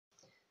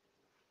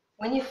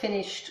when you've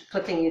finished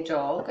clipping your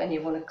dog and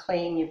you want to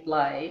clean your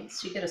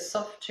blades, you get a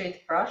soft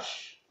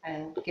toothbrush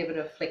and give it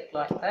a flick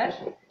like that.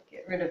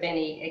 Get rid of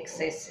any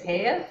excess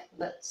hair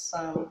that's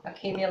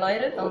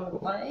accumulated on the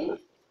blade,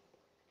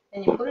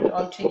 and you put it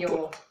onto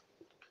your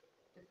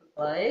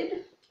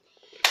blade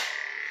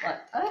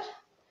like that.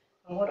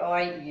 And what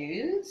I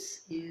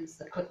use is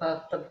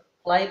the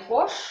blade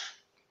wash,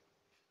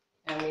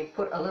 and we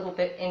put a little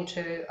bit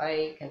into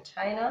a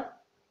container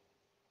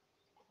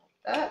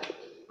like that.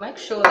 Make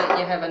sure that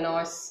you have a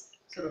nice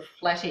sort of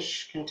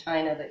flattish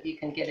container that you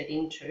can get it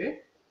into,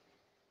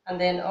 and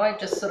then I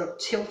just sort of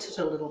tilt it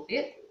a little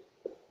bit,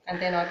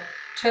 and then I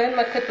turn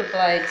my clipper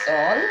blades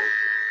on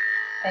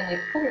and you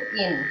put it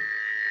in,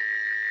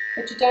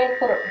 but you don't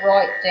put it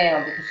right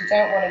down because you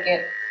don't want to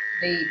get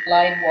the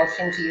blade wash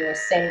into your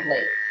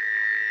assembly.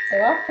 So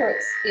after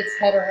it's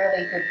had a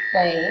really good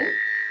clean,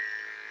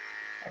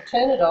 I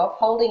turn it off,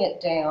 holding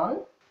it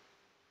down,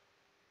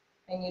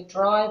 and you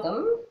dry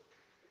them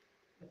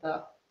with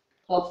a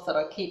cloth that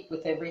I keep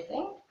with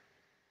everything.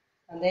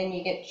 And then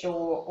you get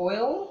your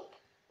oil,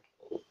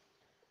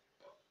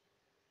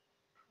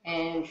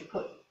 and you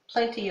put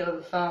plenty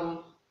of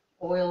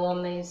oil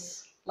on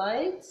these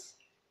blades,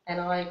 and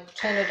I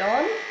turn it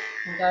on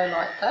and go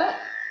like that,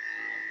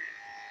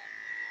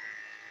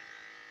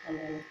 and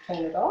then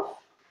turn it off.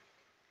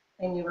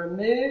 Then you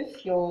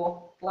remove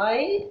your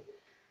blade,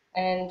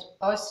 and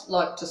I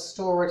like to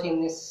store it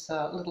in this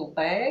little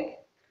bag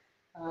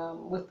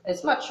with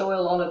as much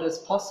oil on it as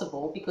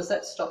possible because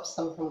that stops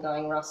them from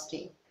going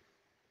rusty.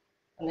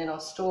 And then I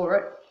store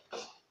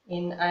it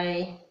in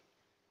a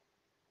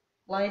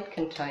blade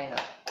container.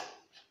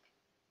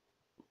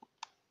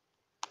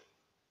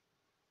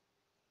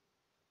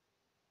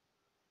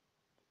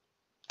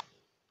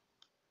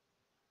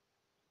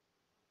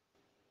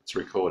 It's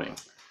recording.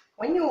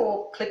 When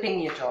you're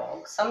clipping your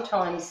dog,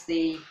 sometimes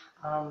the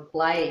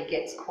blade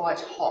gets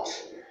quite hot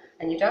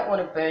and you don't want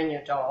to burn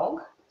your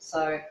dog,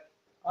 so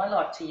I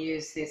like to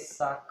use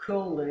this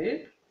cool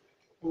lube,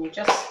 and you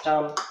just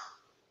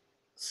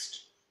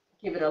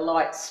give it a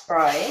light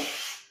spray,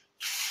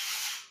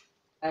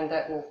 and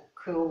that will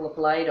cool the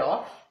blade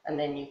off, and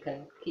then you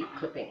can keep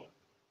clipping.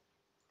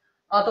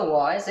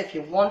 Otherwise, if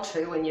you want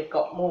to, when you've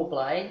got more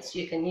blades,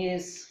 you can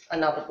use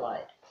another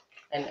blade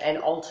and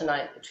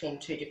alternate between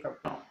two different.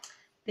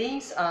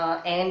 These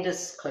are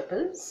Andis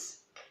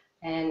clippers,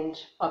 and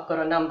I've got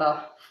a number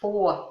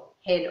 4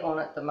 head on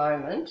at the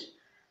moment,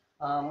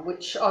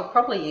 which I'll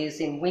probably use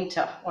in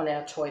winter on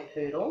our toy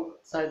poodle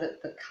so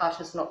that the cut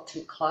is not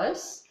too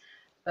close.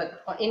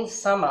 But in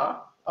summer,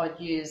 I'd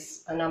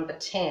use a number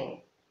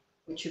 10,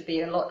 which would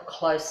be a lot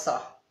closer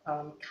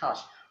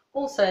cut.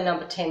 Also,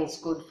 number 10 is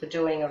good for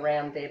doing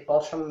around their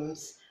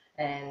bottoms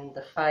and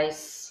the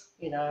face,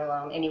 you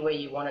know, anywhere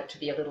you want it to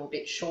be a little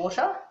bit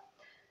shorter.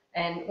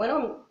 And when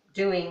I'm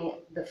doing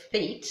the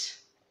feet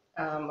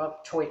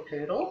of toy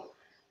poodle,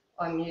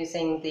 I'm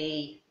using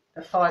the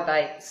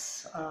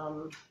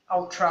 5/8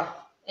 Ultra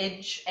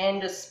Edge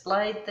Andis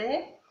blade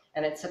there,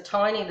 and it's a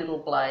tiny little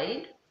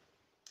blade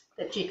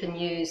that you can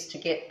use to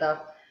get the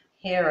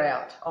hair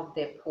out of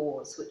their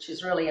paws, which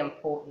is really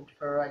important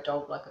for a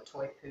dog like a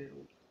toy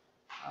poodle.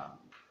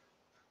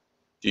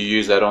 Do you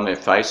use that on their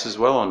face as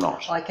well or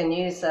not? I can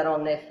use that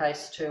on their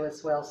face too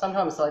as well.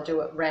 Sometimes I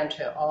do it around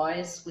her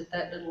eyes with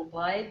that little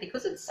blade.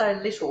 Because it's so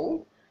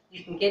little,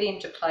 you can get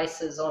into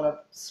places on a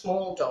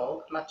small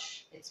dog.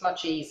 It's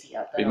much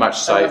easier. It'd be much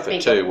safer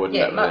too, wouldn't it?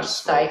 Yeah, much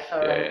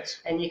safer. Yes.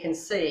 And you can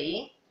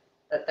see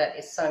that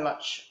is so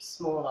much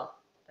smaller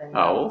than.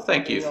 Oh, well,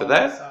 thank you for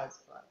that.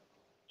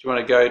 Do you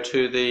want to go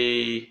to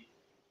the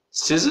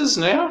scissors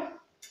now?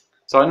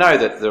 So I know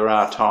that there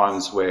are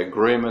times where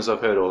groomers,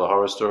 I've heard all the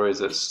horror stories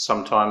that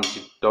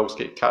sometimes dogs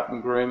get cut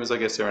in groomers. I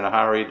guess they're in a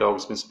hurry,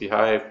 dogs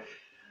misbehave.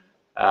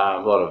 A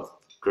lot of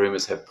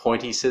groomers have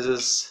pointy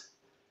scissors,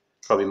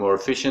 probably more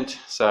efficient.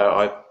 So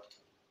I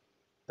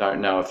don't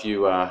know if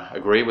you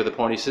agree with the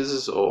pointy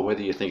scissors or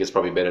whether you think it's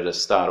probably better to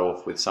start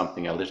off with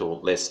something a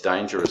little less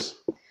dangerous.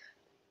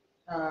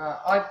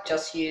 I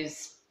just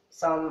use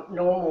some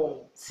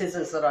normal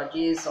scissors that I'd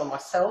use on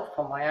myself,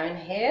 on my own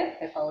hair,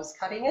 if I was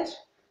cutting it.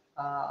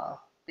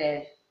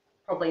 They're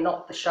probably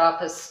not the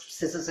sharpest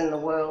scissors in the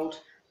world,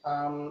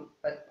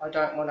 but I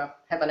don't want to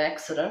have an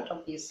accident,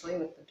 obviously,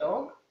 with the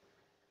dog.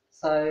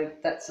 So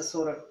that's the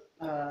sort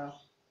of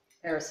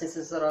pair of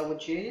scissors that I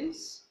would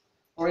use.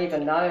 Or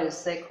even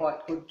those, they're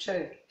quite good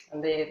too.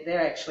 And they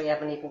actually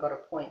haven't even got a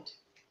point.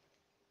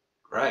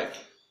 Great.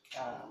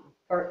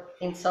 For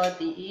inside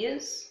the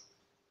ears,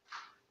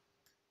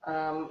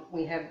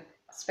 we have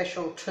a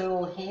special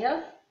tool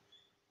here.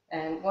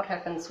 And what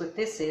happens with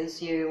this is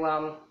you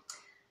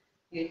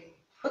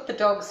put the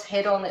dog's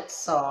head on its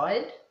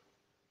side.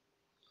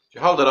 Could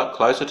you hold it up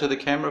closer to the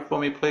camera for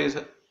me, please,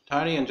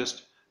 Tony, and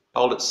just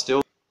hold it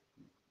still?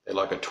 They're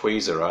like a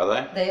tweezer, are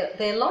they?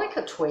 They're like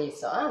a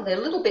tweezer. They're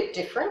a little bit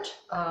different.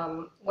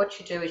 What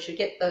you do is you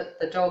get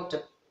the dog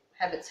to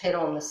have its head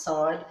on the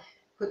side,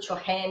 put your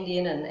hand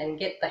in and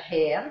get the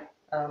hair.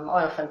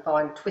 I often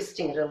find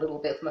twisting it a little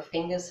bit with my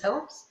fingers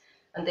helps.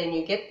 And then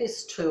you get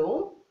this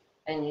tool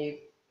and you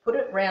put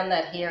it around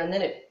that hair, and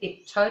then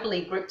it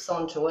totally grips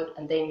onto it,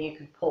 and then you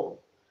can pull.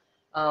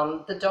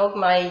 The dog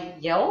may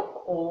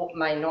yelp or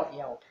may not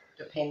yelp,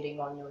 depending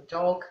on your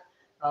dog.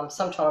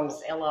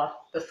 Sometimes Ella,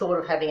 the thought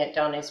of having it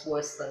done is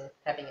worse than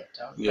having it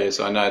done. Yes,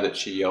 I know that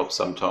she yelps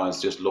sometimes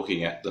just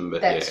looking at them,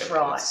 but that's yeah,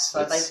 right.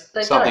 So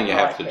they something don't you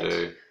have like to it,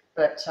 do.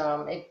 but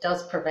it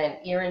does prevent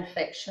ear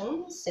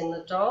infections in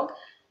the dog,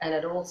 and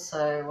it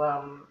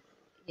also,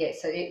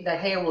 the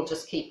hair will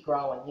just keep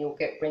growing. You'll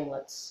get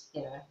ringlets,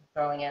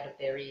 growing out of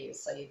their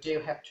ears, so you do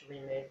have to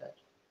remove it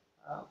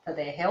for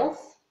their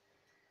health.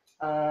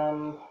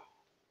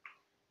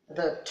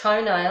 The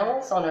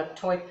toenails on a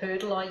toy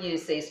poodle, I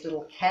use these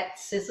little cat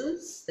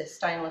scissors. They're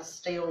stainless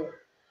steel,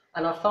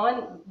 and I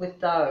find with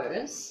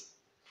those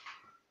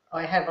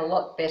I have a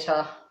lot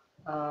better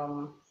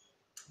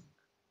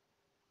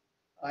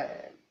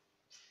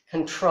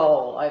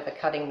control over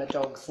cutting the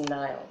dog's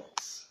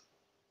nails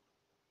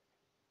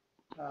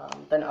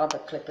than other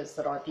clippers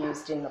that I've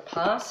used in the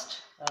past.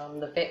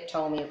 The vet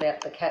told me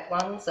about the cat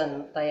ones,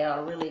 and they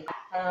are really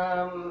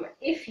good.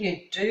 If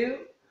you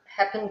do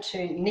happen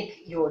to nick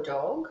your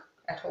dog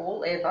at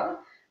all, ever,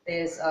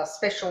 there's a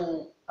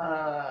special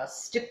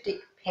styptic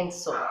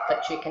pencil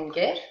that you can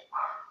get,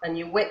 and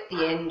you wet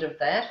the end of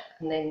that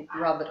and then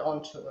rub it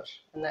onto it,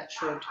 and that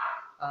should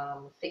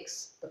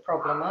fix the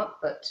problem up.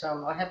 But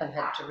I haven't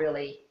had to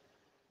really,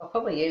 I've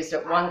probably used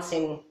it once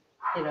in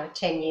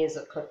 10 years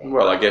of clipping.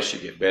 Well, I guess you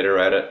get better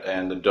at it,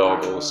 and the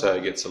dog also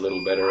gets a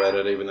little better at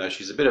it, even though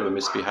she's a bit of a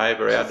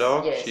misbehaviour, our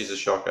dog. Yes. She's a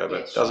shocker,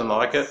 but Yes, doesn't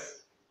like it.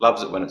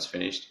 Loves it when it's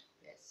finished.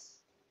 Yes.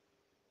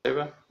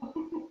 Ever?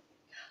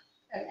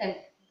 And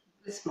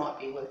this might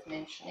be worth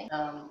mentioning.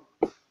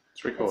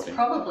 It's recording. It's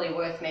probably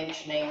worth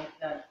mentioning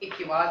that if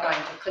you are going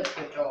to clip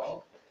your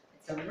dog,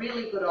 it's a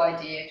really good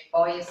idea to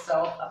buy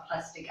yourself a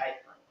plastic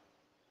apron,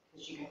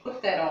 because you can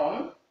put that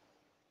on,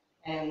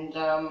 and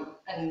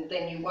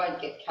then you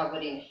won't get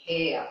covered in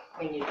hair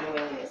when you're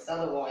doing this.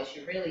 Otherwise,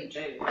 you really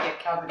do get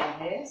covered in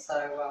hair.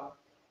 So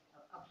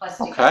a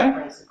plastic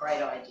apron is a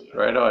great idea.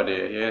 Great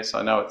idea. Yes,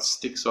 I know it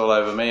sticks all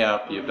over me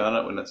after you've done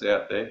it when it's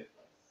out there,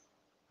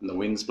 and the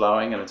wind's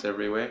blowing and it's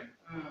everywhere.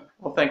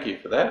 Well, thank you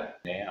for that.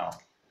 Now,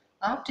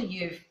 after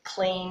you've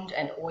cleaned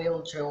and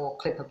oiled your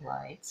clipper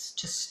blades,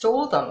 to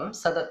store them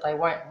so that they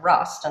won't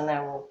rust and they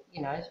will,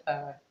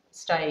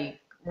 stay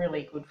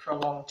really good for a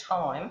long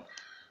time,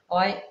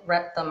 I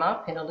wrap them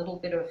up in a little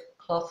bit of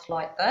cloth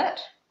like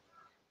that,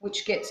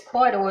 which gets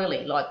quite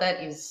oily. Like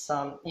that is,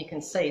 you can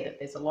see that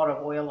there's a lot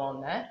of oil on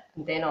that,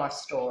 and then I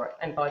store it.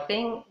 And by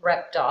being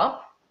wrapped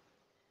up,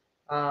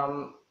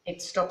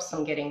 it stops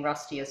them getting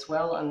rusty as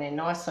well, and they're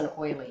nice and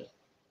oily.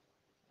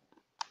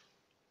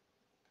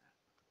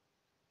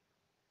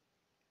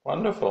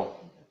 wonderful.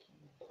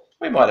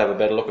 We might have a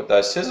better look at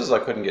those scissors. I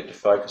couldn't get to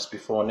focus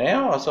before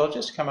now, so I'll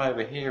just come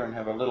over here and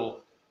have a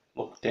little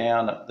look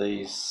down at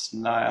these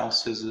nail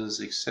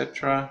scissors,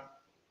 etc.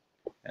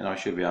 And I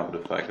should be able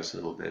to focus a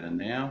little better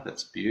now.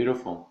 That's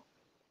beautiful.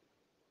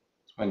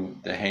 It's when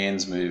the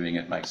hand's moving,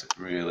 it makes it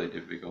really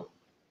difficult.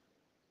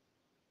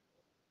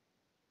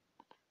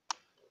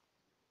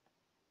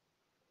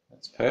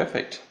 That's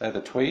perfect. They're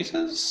the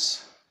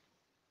tweezers.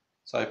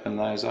 Let's open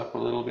those up a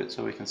little bit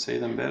so we can see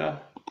them better.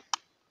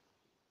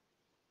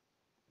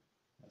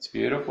 That's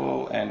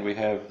beautiful. And we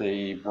have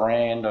the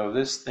brand of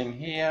this thing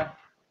here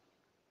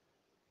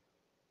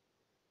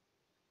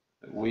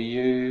that we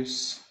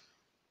use.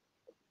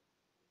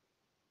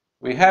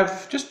 We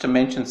have, just to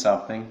mention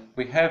something,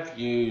 we have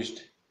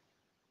used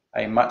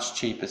a much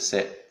cheaper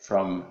set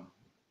from,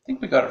 I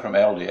think we got it from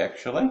Aldi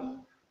actually,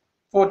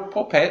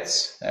 for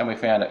pets, and we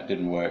found it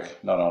didn't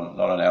work. Not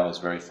on Ella's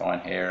very fine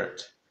hair.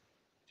 It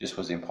just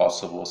was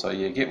impossible. So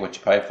you get what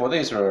you pay for.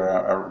 These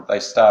they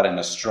start in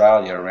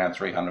Australia around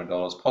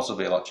 $300,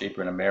 possibly a lot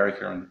cheaper in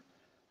America and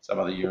some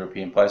other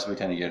European places. We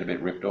tend to get a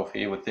bit ripped off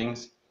here with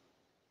things.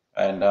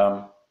 And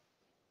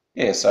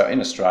yeah, so in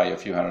Australia a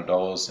few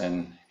 $100,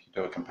 and if you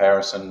do a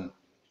comparison,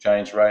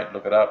 exchange rate,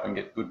 look it up and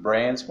get good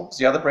brands. What was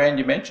the other brand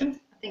you mentioned?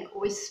 I think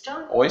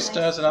Oyster. Oyster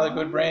is another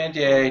good brand.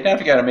 Yeah, you don't have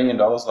to go to $1 million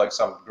like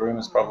some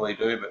groomers probably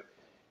do, but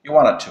you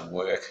want it to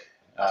work.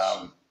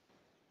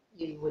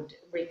 You would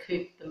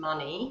recoup the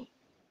money,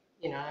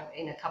 in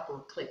a couple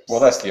of clips.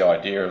 Well, that's the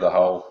idea of the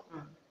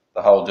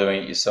whole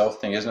doing it yourself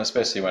thing, isn't it?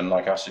 Especially when,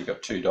 like us, you've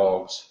got 2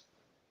 dogs.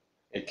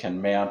 It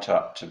can mount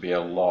up to be a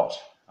lot.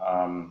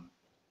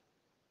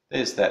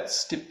 There's that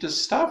Stipters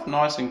stuff,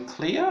 nice and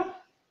clear.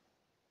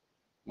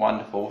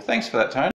 Wonderful. Thanks for that, Toni.